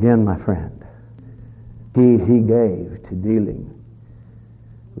 Well, again, my friend, he gave to dealing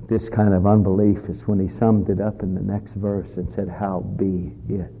with this kind of unbelief is when he summed it up in the next verse and said, how be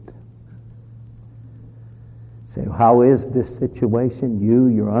it? Say, how is this situation? You,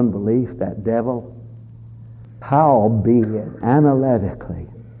 your unbelief, that devil? How be it analytically?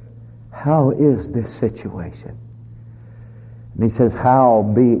 How is this situation? And he says, how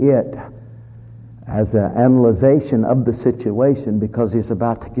be it as an analyzation of the situation, because he's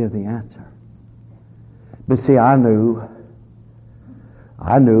about to give the answer. But see, I knew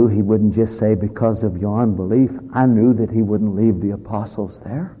he wouldn't just say because of your unbelief. I knew that he wouldn't leave the apostles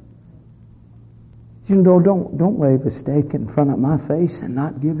there. You know, don't wave a stake in front of my face and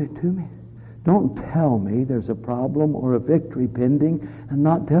not give it to me. Don't tell me there's a problem or a victory pending and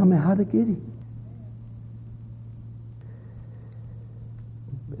not tell me how to get it.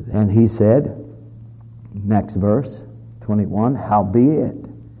 And he said, next verse, 21, howbeit,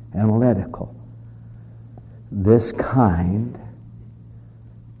 analytical, this kind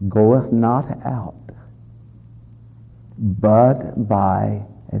goeth not out, but by,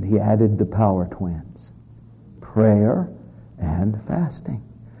 and he added the power twins, prayer and fasting.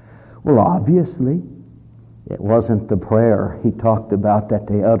 Well, obviously, it wasn't the prayer he talked about that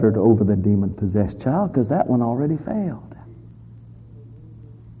they uttered over the demon-possessed child, because that one already failed.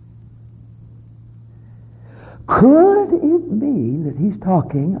 Could it be that he's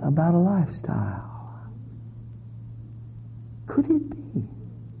talking about a lifestyle? Could it be?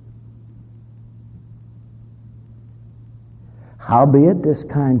 Howbeit this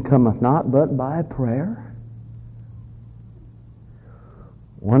kind cometh not but by prayer.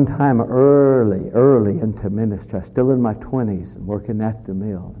 One time early into ministry, I was still in my 20s and working at the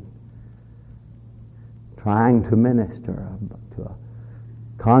mill, trying to minister to a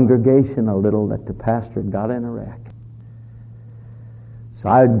congregation a little that the pastor had got in a wreck. So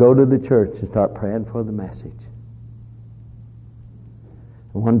I'd go to the church and start praying for the message.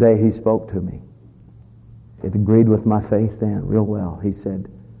 And one day he spoke to me. It agreed with my faith then real well. He said,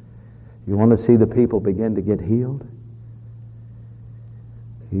 you want to see the people begin to get healed?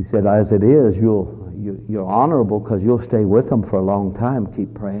 He said, as it is, you're honorable because you'll stay with them for a long time.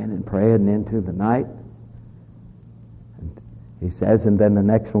 Keep praying and praying into the night. He says, and then the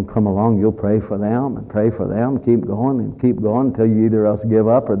next one come along, you'll pray for them, keep going until you either else give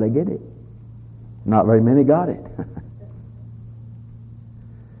up or they get it. Not very many got it.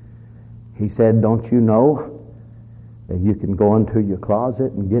 He said, don't you know that you can go into your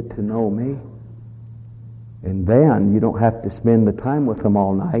closet and get to know me? And then you don't have to spend the time with them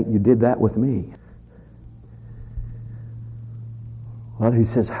all night. You did that with me. Well, he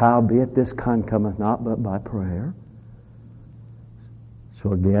says, howbeit this kind cometh not but by prayer.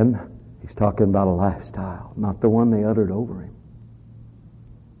 So again, he's talking about a lifestyle, not the one they uttered over him.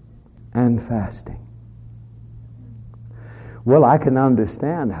 And fasting. Well, I can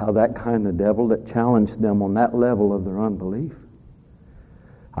understand how that kind of devil that challenged them on that level of their unbelief,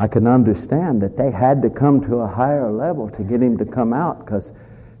 I can understand that they had to come to a higher level to get him to come out, because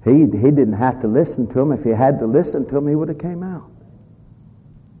he didn't have to listen to him. If he had to listen to him, he would have came out.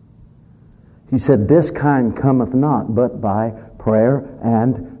 He said, this kind cometh not but by prayer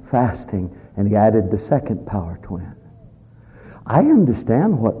and fasting. And he added the second power twin. I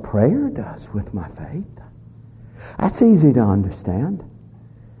understand what prayer does with my faith. That's easy to understand.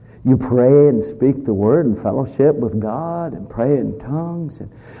 You pray and speak the word and fellowship with God and pray in tongues and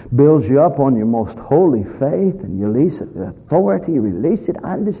builds you up on your most holy faith, and you release the authority, you release it.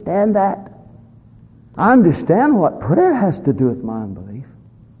 I understand that. I understand what prayer has to do with my unbelief.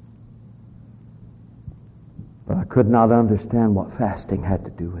 But I could not understand what fasting had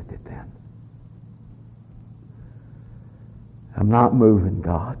to do with it then. I'm not moving,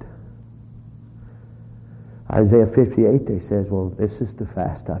 God. Isaiah 58, they says, well, this is the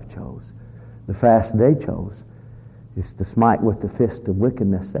fast I've chose. The fast they chose is to smite with the fist of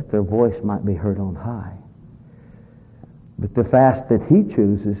wickedness, that their voice might be heard on high. But the fast that he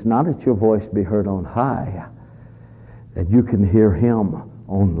chooses, not that your voice be heard on high, that you can hear him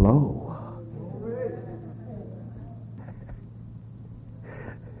on low.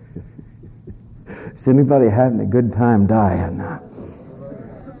 Is anybody having a good time dying?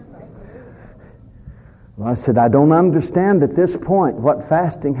 Well, I said, I don't understand at this point what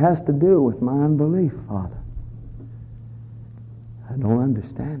fasting has to do with my unbelief, Father. I don't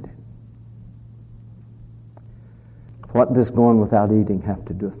understand it. What does going without eating have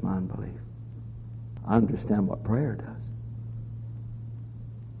to do with my unbelief? I understand what prayer does.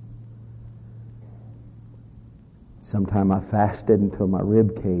 Sometime I fasted until my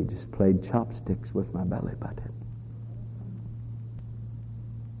rib cages played chopsticks with my belly button.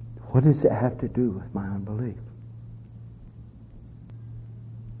 What does it have to do with my unbelief?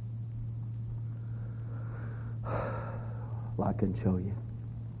 Well, I can show you.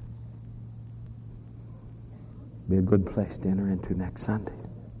 Be a good place to enter into next Sunday.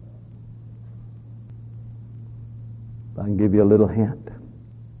 I can give you a little hint.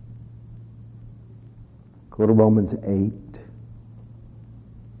 Go to Romans 8.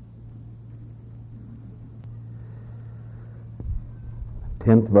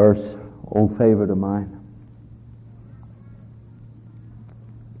 10th verse, old favorite of mine.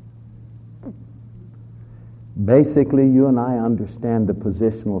 Basically, you and I understand the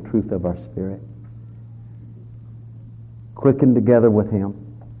positional truth of our spirit. Quickened together with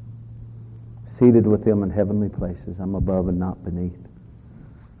Him, seated with Him in heavenly places. I'm above and not beneath.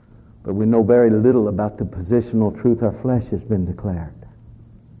 But we know very little about the positional truth our flesh has been declared,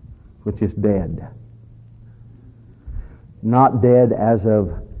 which is dead. Not dead as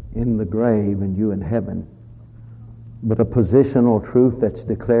of in the grave and you in heaven, but a positional truth that's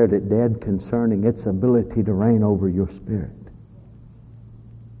declared it dead concerning its ability to reign over your spirit.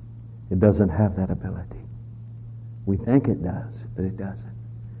 It doesn't have that ability. We think it does, but it doesn't.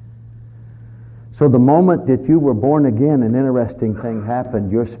 So the moment that you were born again, an interesting thing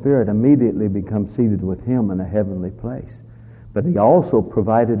happened. Your spirit immediately becomes seated with Him in a heavenly place. But He also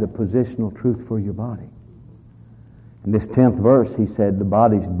provided a positional truth for your body. In this 10th verse, He said, the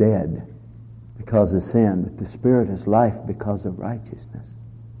body's dead because of sin, but the spirit is life because of righteousness.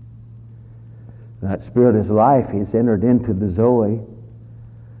 That spirit is life. He's entered into the Zoe,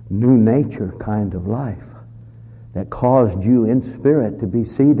 new nature kind of life that caused you in spirit to be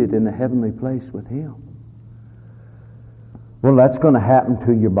seated in a heavenly place with Him. Well, that's going to happen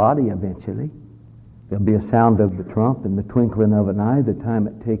to your body eventually. There'll be a sound of the trump in the twinkling of an eye, the time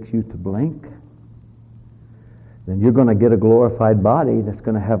it takes you to blink. Then you're going to get a glorified body that's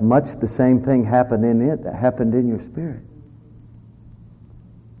going to have much the same thing happen in it that happened in your spirit.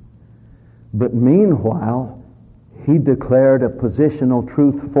 But meanwhile, He declared a positional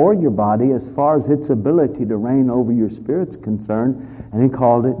truth for your body as far as its ability to reign over your spirit's concerned, and He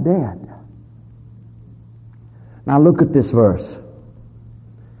called it dead. Now look at this verse.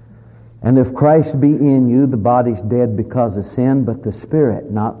 And if Christ be in you, the body's dead because of sin, but the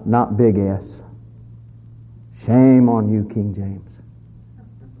spirit, not big S. Shame on you, King James.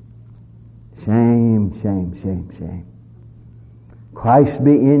 Shame, shame, shame, shame. Christ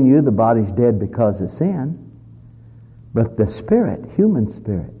be in you, the body's dead because of sin, but the spirit, human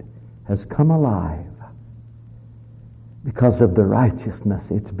spirit, has come alive because of the righteousness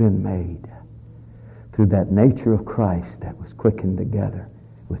it's been made through that nature of Christ that was quickened together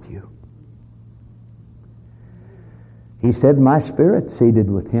with you. He said, my spirit's seated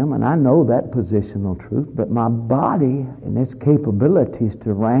with Him, and I know that positional truth, but my body and its capabilities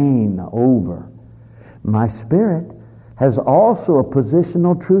to reign over my spirit has also a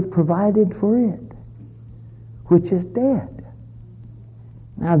positional truth provided for it, which is dead.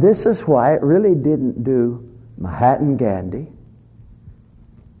 Now, this is why it really didn't do Mahatma Gandhi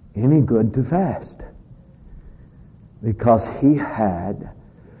any good to fast, because he had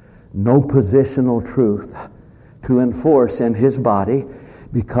no positional truth to enforce in his body,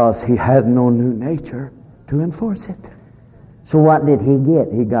 because he had no new nature to enforce it. So what did he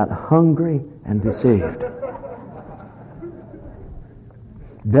get? He got hungry and deceived.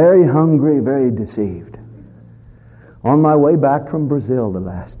 Very hungry, very deceived. On my way back from Brazil the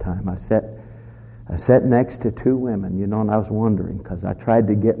last time, I sat next to two women, and I was wondering, because I tried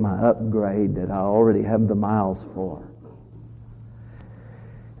to get my upgrade that I already have the miles for.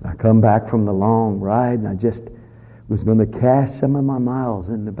 And I come back from the long ride, and I just was going to cash some of my miles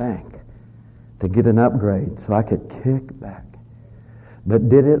in the bank to get an upgrade so I could kick back. But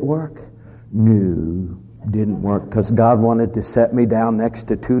did it work? No, didn't work, because God wanted to set me down next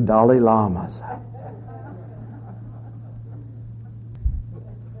to two Dalai Lamas.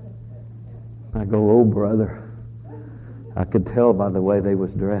 I go, oh brother, I could tell by the way they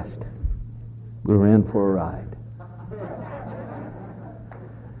was dressed. We were in for a ride.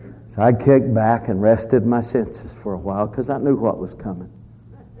 So I kicked back and rested my senses for a while because I knew what was coming.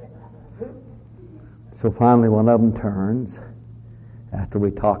 So finally one of them turns After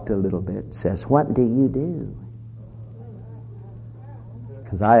we talked a little bit, says, "What do you do?"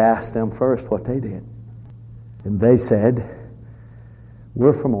 Because I asked them first what they did. And they said,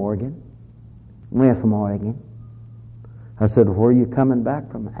 "We're from Oregon." "We're from Oregon." I said, "Where are you coming back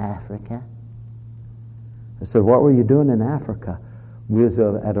from?" "Africa." I said, "What were you doing in Africa?" "We was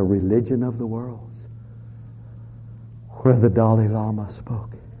at a religion of the worlds where the Dalai Lama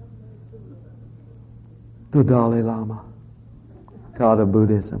spoke." The Dalai Lama, God of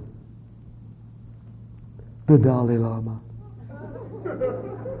Buddhism. The Dalai Lama.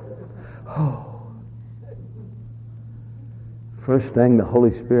 Oh. First thing the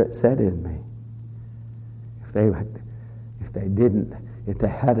Holy Spirit said in me, if they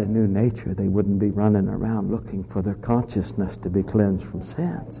had a new nature, they wouldn't be running around looking for their consciousness to be cleansed from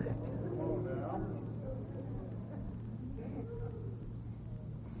sin. See?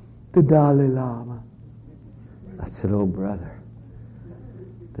 The Dalai Lama. I said, "Oh, brother."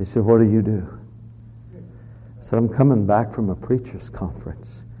 They said, "What do you do?" I said, "I'm coming back from a preacher's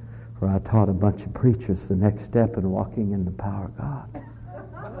conference where I taught a bunch of preachers the next step in walking in the power of God."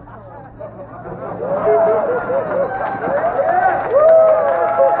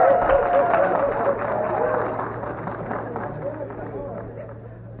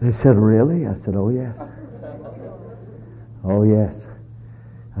 They said, "Really?" I said, "Oh, yes. Oh, yes.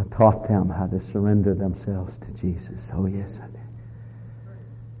 I taught them how to surrender themselves to Jesus." "Oh, yes, I did."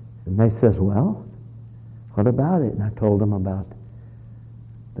 And they says, "Well, what about it?" And I told them about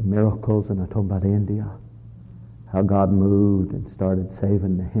the miracles, and I told them about India, how God moved and started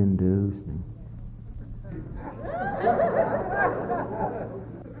saving the Hindus.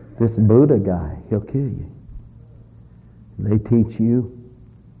 This Buddha guy, he'll kill you. They teach you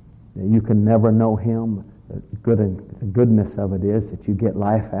that you can never know him. The goodness of it is that you get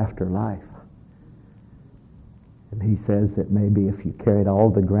life after life. And he says that maybe if you carried all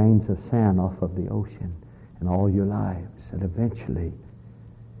the grains of sand off of the ocean and all your lives, that eventually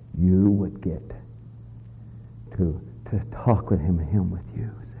you would get to talk with him and him with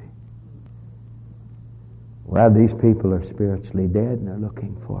you, see. Well, these people are spiritually dead and they're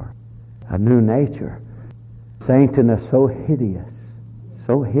looking for a new nature. Saintness so hideous,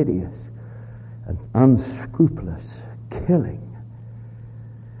 and unscrupulous, killing,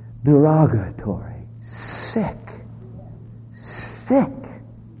 derogatory, sick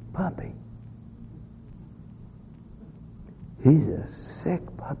puppy. He's a sick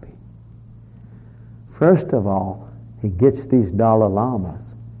puppy. First of all, he gets these Dalai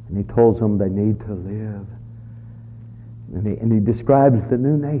Lamas and he tells them they need to live. And he describes the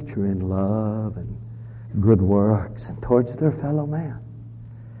new nature in love and good works and towards their fellow man.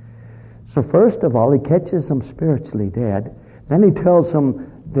 So first of all, he catches them spiritually dead. Then he tells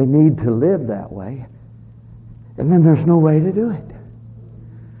them they need to live that way. And then there's no way to do it.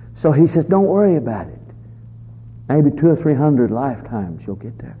 So he says, don't worry about it. Maybe 200 or 300 lifetimes you'll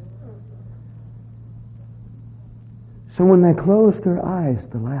get there. So when they closed their eyes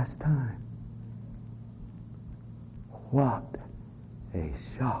the last time, what a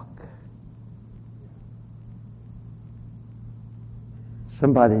shock.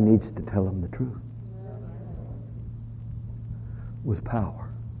 Somebody needs to tell them the truth with power.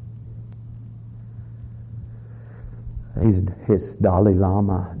 His Dalai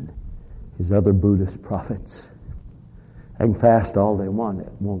Lama and his other Buddhist prophets, they can fast all they want.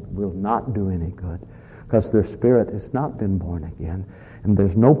 It will not do any good because their spirit has not been born again. And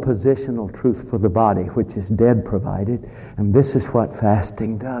there's no positional truth for the body, which is dead provided. And this is what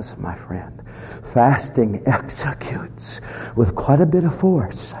fasting does, my friend. Fasting executes with quite a bit of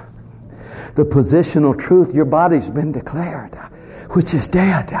force the positional truth. Your body's been declared, which is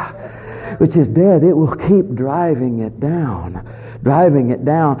dead. Which is dead. It will keep driving it down.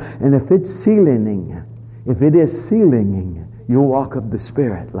 And if it is sealing, you'll walk of the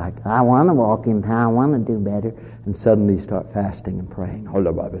Spirit like, I want to walk in how I want to do better. And suddenly you start fasting and praying.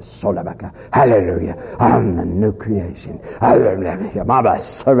 Hallelujah. I'm the new creation. Hallelujah.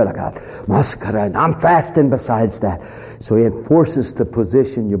 I'm fasting besides that. So he enforces the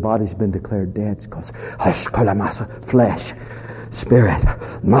position your body's been declared dead. It's called flesh. Spirit,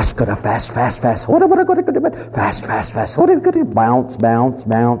 must go to fast. What am I going to do? Fast. What am I going to do? Bounce.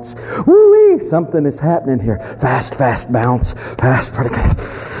 Woo-wee, something is happening here. Fast, bounce. Fast, pretty good.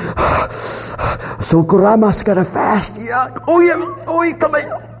 So Kuramas got to fast. Yeah. Oh, come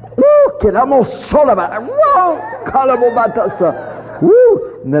here. Woo, quedamos sola. Whoa, kalabobatasa.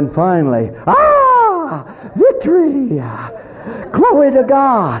 Woo, and then finally, victory. Glory to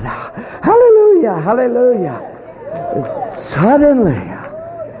God. Hallelujah. Suddenly,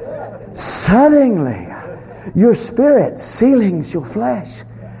 Your spirit ceilings your flesh.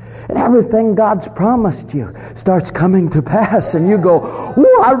 And everything God's promised you starts coming to pass. And you go,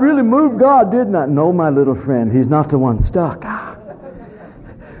 oh, I really moved God, didn't I? No, my little friend, He's not the one stuck.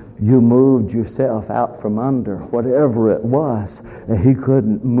 You moved yourself out from under whatever it was that He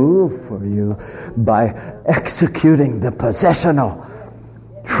couldn't move for you by executing the possessional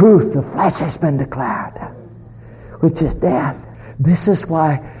truth. The flesh has been declared, which is death. This is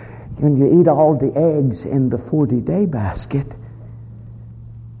why when you eat all the eggs in the 40-day basket,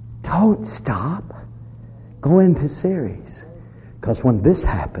 don't stop. Go into series. Because when this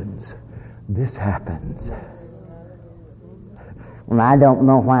happens, this happens. Well, I don't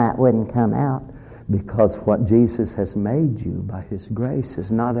know why it wouldn't come out. Because what Jesus has made you by His grace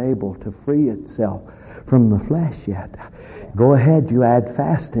is not able to free itself from the flesh yet. Go ahead, you add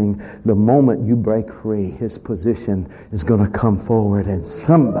fasting. The moment you break free, His position is going to come forward and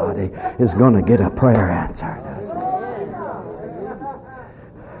somebody is going to get a prayer answered.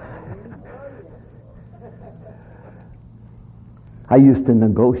 I used to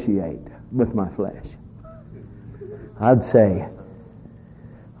negotiate with my flesh. I'd say,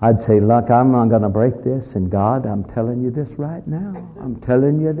 look, I'm not going to break this, and God, I'm telling you this right now. I'm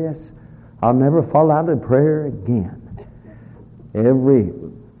telling you this. I'll never fall out of prayer again. Every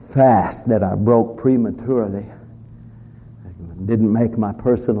fast that I broke prematurely didn't make my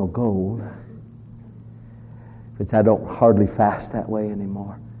personal goal, which I don't hardly fast that way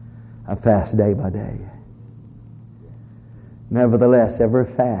anymore. I fast day by day. Nevertheless, every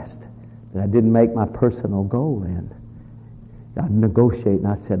fast that I didn't make my personal goal in, I'd negotiate, and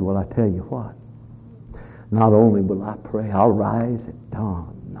I said, well, I tell you what, not only will I pray, I'll rise at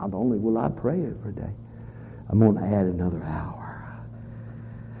dawn. Not only will I pray every day, I'm going to add another hour.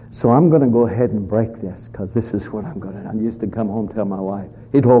 So I'm going to go ahead and break this, because this is what I'm going to do. I used to come home and tell my wife,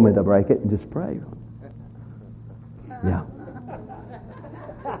 he told me to break it and just pray. Yeah.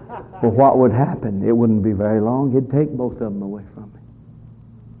 Well, what would happen? It wouldn't be very long. He'd take both of them away from me.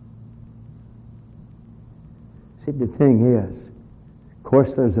 See, the thing is, of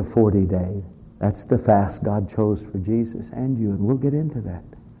course there's a 40-day. That's the fast God chose for Jesus and you, and we'll get into that.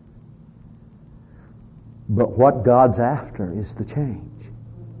 But what God's after is the change.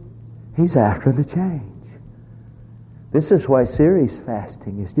 He's after the change. This is why series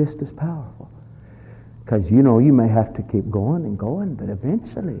fasting is just as powerful. Because, you may have to keep going and going, but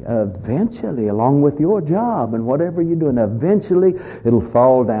eventually, along with your job and whatever you're doing, eventually it'll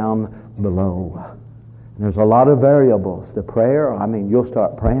fall down below. And there's a lot of variables. The prayer, you'll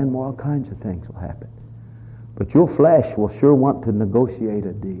start praying more, all kinds of things will happen. But your flesh will sure want to negotiate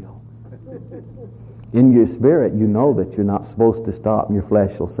a deal. In your spirit, you know that you're not supposed to stop, and your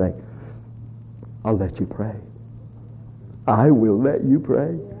flesh will say, I'll let you pray. I will let you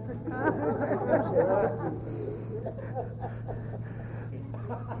pray.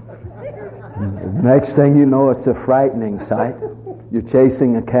 Next thing you know, it's a frightening sight. You're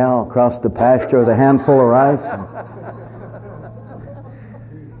chasing a cow across the pasture with a handful of rice.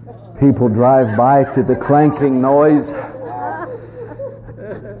 People drive by to the clanking noise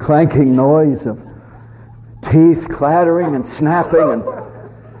of teeth clattering and snapping, and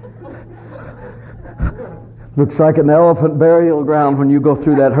looks like an elephant burial ground when you go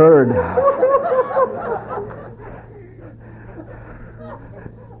through that herd.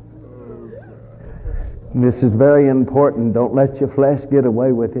 And this is very important. Don't let your flesh get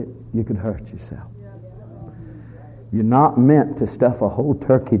away with it. You could hurt yourself. You're not meant to stuff a whole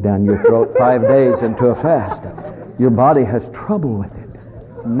turkey down your throat 5 days into a fast. Your body has trouble with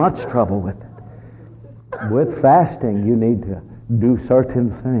it. Much trouble with it. With fasting, you need to do certain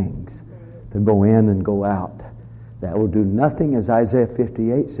things to go in and go out. That will do nothing, as Isaiah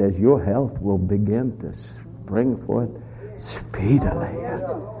 58 says, your health will begin to spring forth speedily.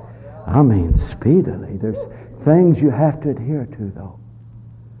 Speedily. There's things you have to adhere to, though.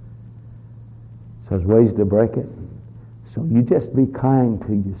 So there's ways to break it. So you just be kind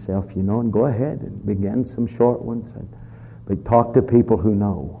to yourself, and go ahead and begin some short ones. But talk to people who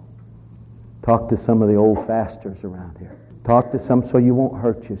know. Talk to some of the old fasters around here. Talk to some so you won't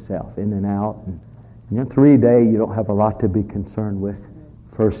hurt yourself in and out. And 3 days, you don't have a lot to be concerned with.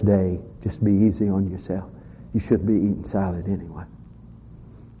 First day, just be easy on yourself. You should be eating salad anyway.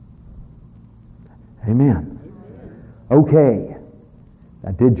 Amen. Okay.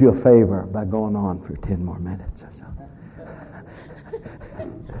 I did you a favor by going on for 10 more minutes or so.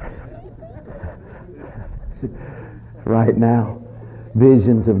 Right now,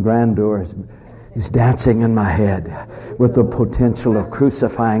 visions of grandeur is dancing in my head with the potential of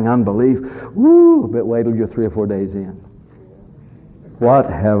crucifying unbelief. Woo! But wait till you're 3 or 4 days in. What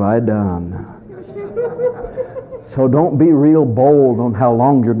have I done? So don't be real bold on how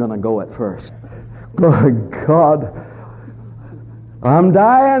long you're going to go at first. Good God, I'm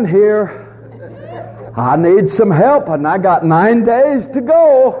dying here. I need some help, and I got 9 days to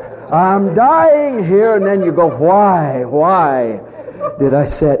go. I'm dying here. And then you go, why did I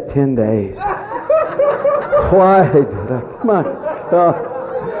set 10 days? Why did I? My God,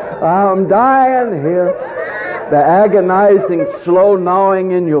 I'm dying here. The agonizing, slow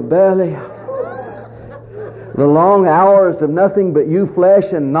gnawing in your belly. The long hours of nothing but you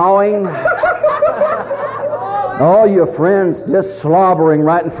flesh and gnawing. All your friends just slobbering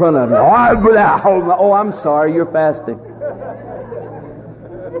right in front of you. Oh, I'm sorry, you're fasting.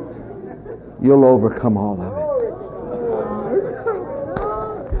 You'll overcome all of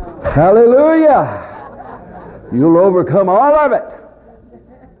it. Hallelujah. You'll overcome all of it.